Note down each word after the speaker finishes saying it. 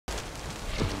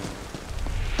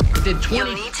did 20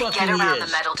 You'll need to fucking get around years.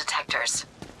 the metal detectors.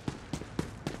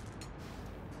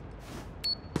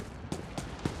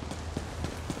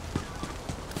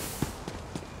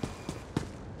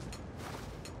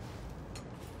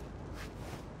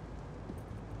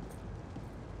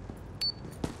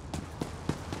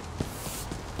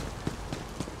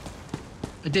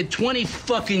 I did 20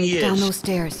 fucking years. Down those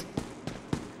stairs.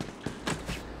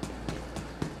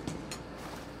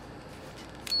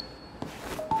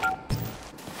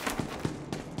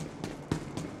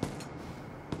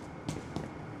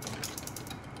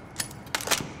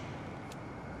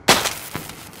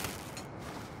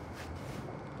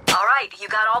 All right, you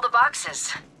got all the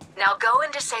boxes. Now go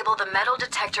and disable the metal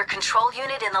detector control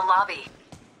unit in the lobby.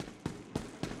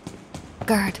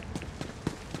 Guard.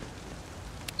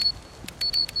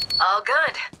 All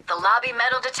good. The lobby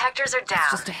metal detectors are down.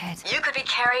 Just ahead. You could be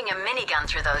carrying a minigun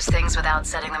through those things without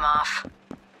setting them off.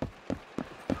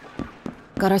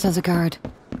 Got ourselves a guard.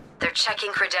 They're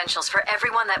checking credentials for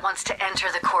everyone that wants to enter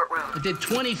the courtroom. I did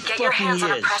 20 Get fucking your hands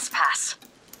years. on a press pass.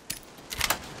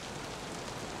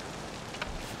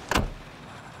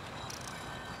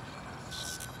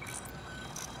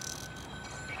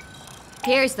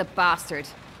 Here's the bastard.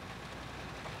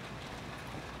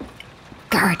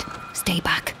 Guard, stay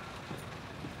back.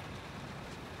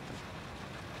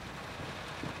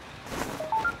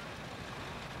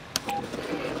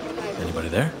 Anybody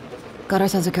there? Got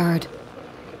ourselves a guard.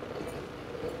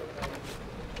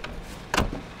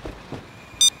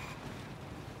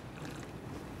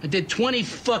 I did 20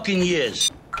 fucking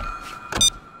years.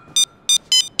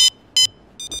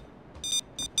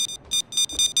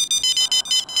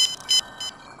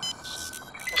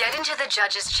 Get into the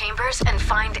judge's chambers and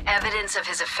find evidence of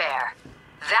his affair.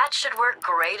 That should work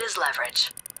great as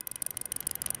leverage.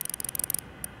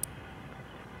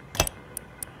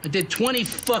 I did 20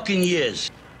 fucking years.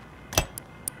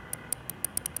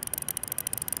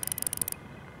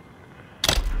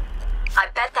 I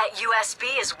bet that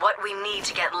USB is what we need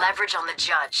to get leverage on the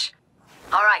judge.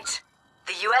 All right,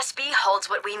 the USB holds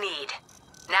what we need.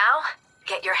 Now,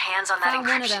 get your hands on that Found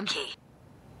one of encryption them. key.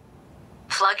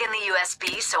 Plug in the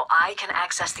USB so I can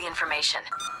access the information.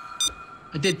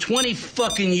 I did 20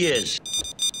 fucking years.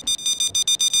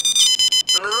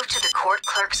 Move to the court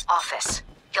clerk's office.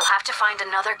 You'll have to find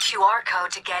another QR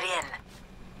code to get in.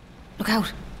 Look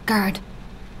out, guard.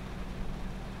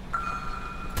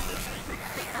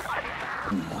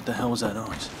 What the hell was that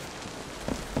noise?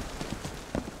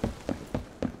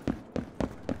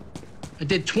 I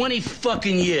did 20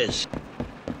 fucking years.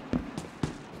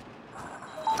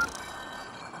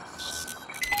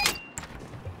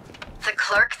 The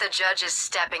clerk the judge is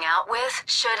stepping out with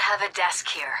should have a desk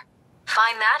here.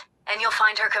 Find that, and you'll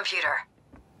find her computer.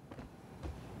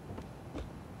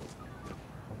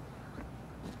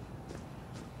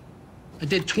 I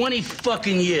did 20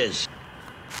 fucking years.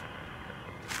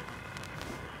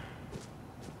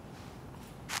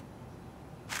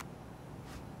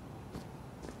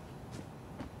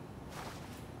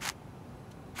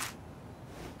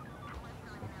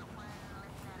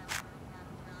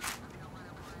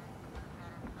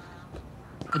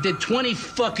 I did 20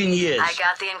 fucking years. I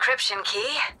got the encryption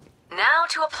key. Now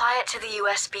to apply it to the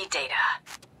USB data.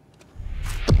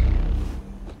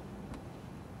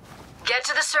 Get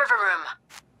to the server room.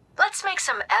 Let's make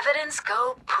some evidence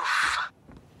go poof.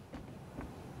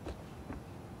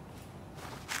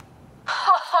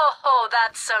 Ho ho ho,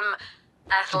 that's some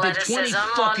athleticism on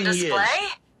fucking display.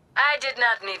 years. I did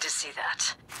not need to see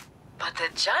that. But the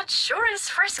judge sure is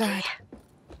frisky. Guard.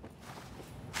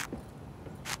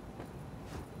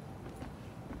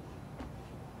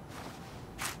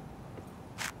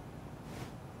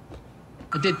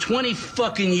 I did 20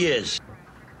 fucking years.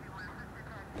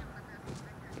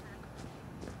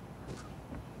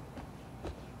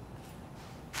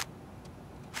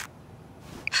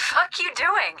 Fuck you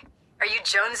doing? Are you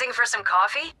jonesing for some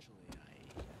coffee?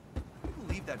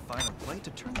 Leave that final play to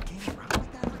turn the game around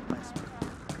like that last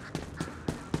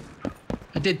week.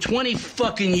 I did 20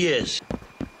 fucking years.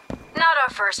 Not our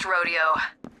first rodeo.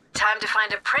 Time to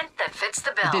find a print that fits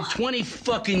the bill. I did 20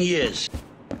 fucking years.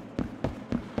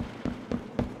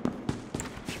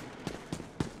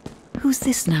 Who's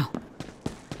this now?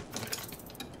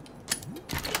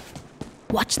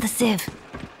 Watch the sieve.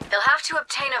 You'll have to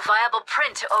obtain a viable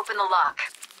print to open the lock.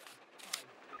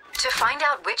 To find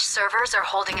out which servers are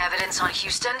holding evidence on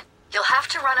Houston, you'll have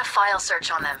to run a file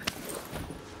search on them.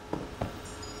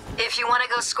 If you want to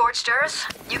go scorched earth,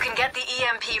 you can get the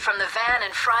EMP from the van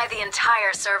and fry the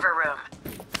entire server room.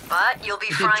 But you'll be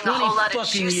did frying a 20 whole lot of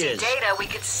fucking juicy years. data we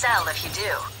could sell if you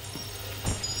do.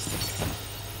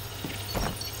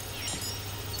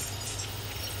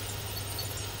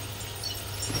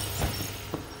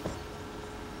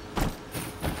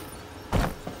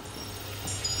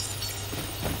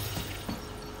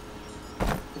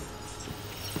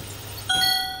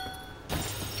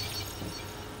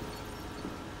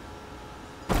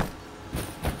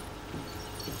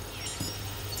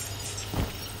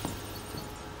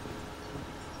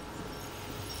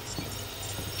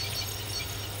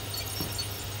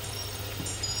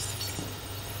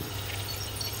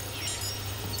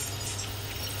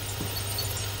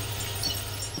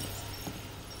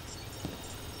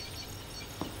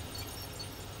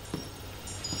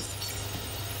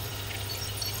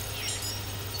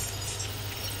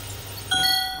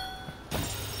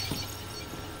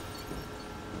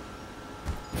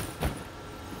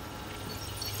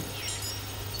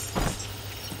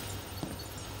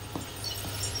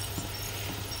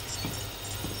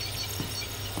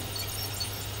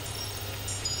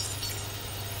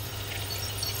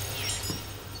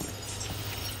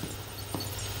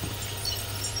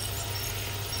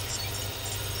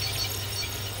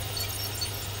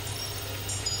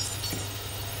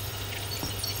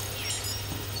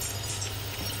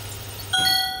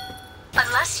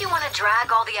 you want to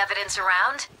drag all the evidence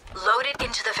around, load it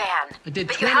into the van. I did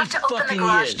But you 20 have to open the fucking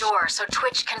garage years. door so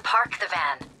Twitch can park the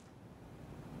van.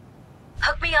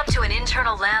 Hook me up to an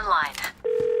internal landline.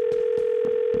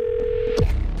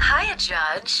 Hiya,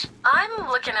 Judge. I'm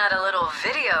looking at a little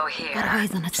video here. Got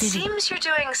eyes on a civvy. Seems you're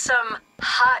doing some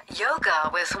hot yoga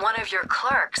with one of your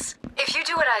clerks. If you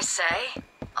do what I say,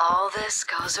 all this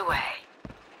goes away.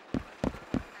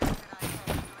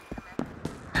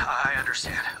 I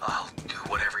understand. I'll do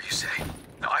whatever you say.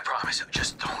 No, I promise.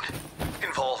 Just don't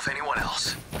involve anyone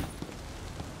else.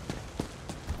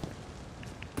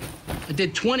 I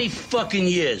did 20 fucking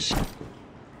years.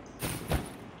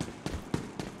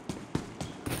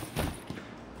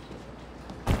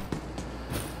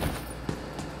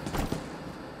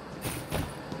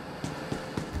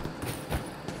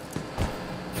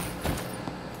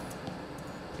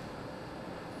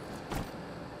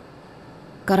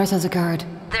 Got ourselves a guard.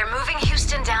 They're moving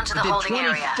Houston down to the I did holding 20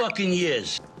 area. fucking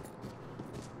years.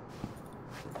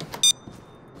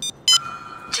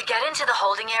 To get into the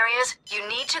holding areas, you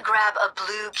need to grab a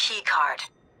blue keycard.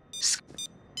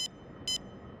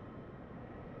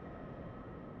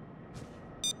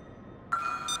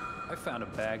 I found a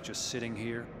bag just sitting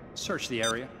here. Search the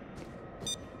area.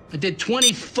 I did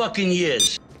 20 fucking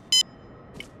years.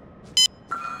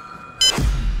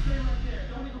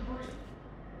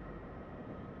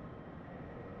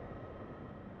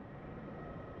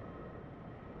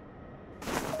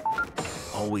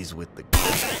 Always with the...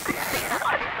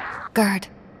 Guard.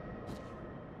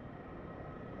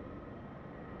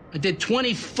 I did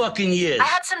 20 fucking years. I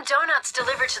had some donuts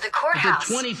delivered to the courthouse.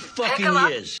 20 fucking Pick them up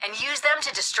years. and use them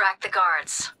to distract the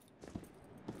guards.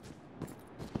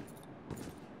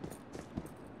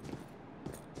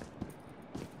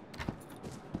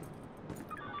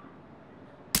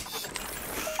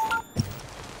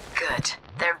 Good.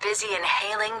 They're busy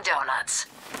inhaling donuts.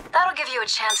 That'll give you a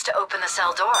chance to open the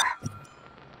cell door.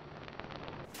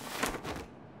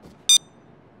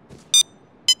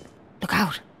 Look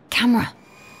out. Camera.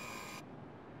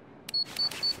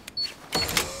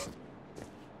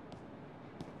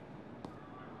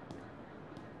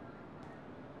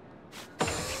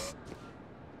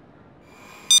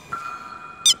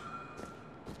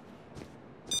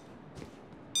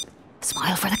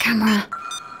 Smile for the camera.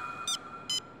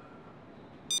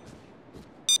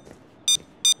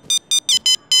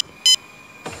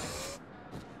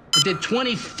 I did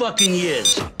 20 fucking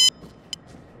years.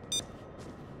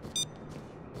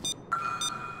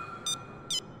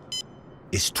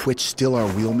 Is Twitch still our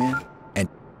wheelman? And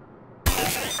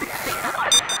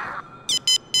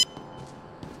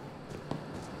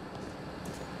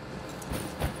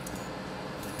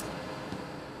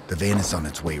the van is on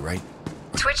its way, right?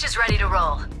 Twitch is ready to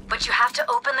roll, but you have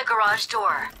to open the garage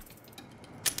door.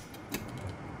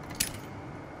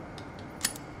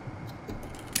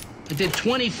 I did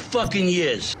 20 fucking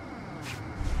years.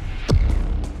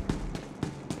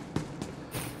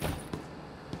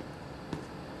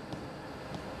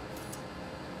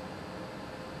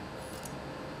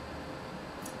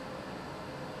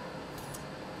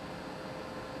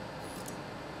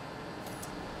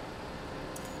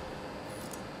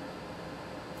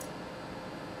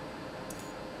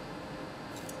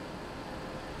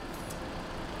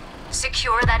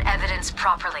 Secure that evidence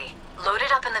properly. Load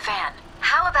it up in the van.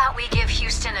 How about we give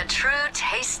Houston a true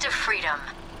taste of freedom?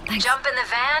 Thanks. Jump in the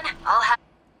van, I'll have...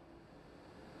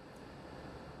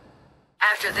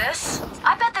 After this,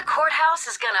 I bet the courthouse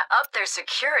is gonna up their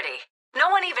security. No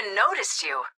one even noticed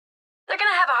you. They're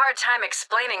gonna have a hard time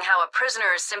explaining how a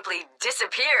prisoner simply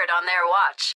disappeared on their watch.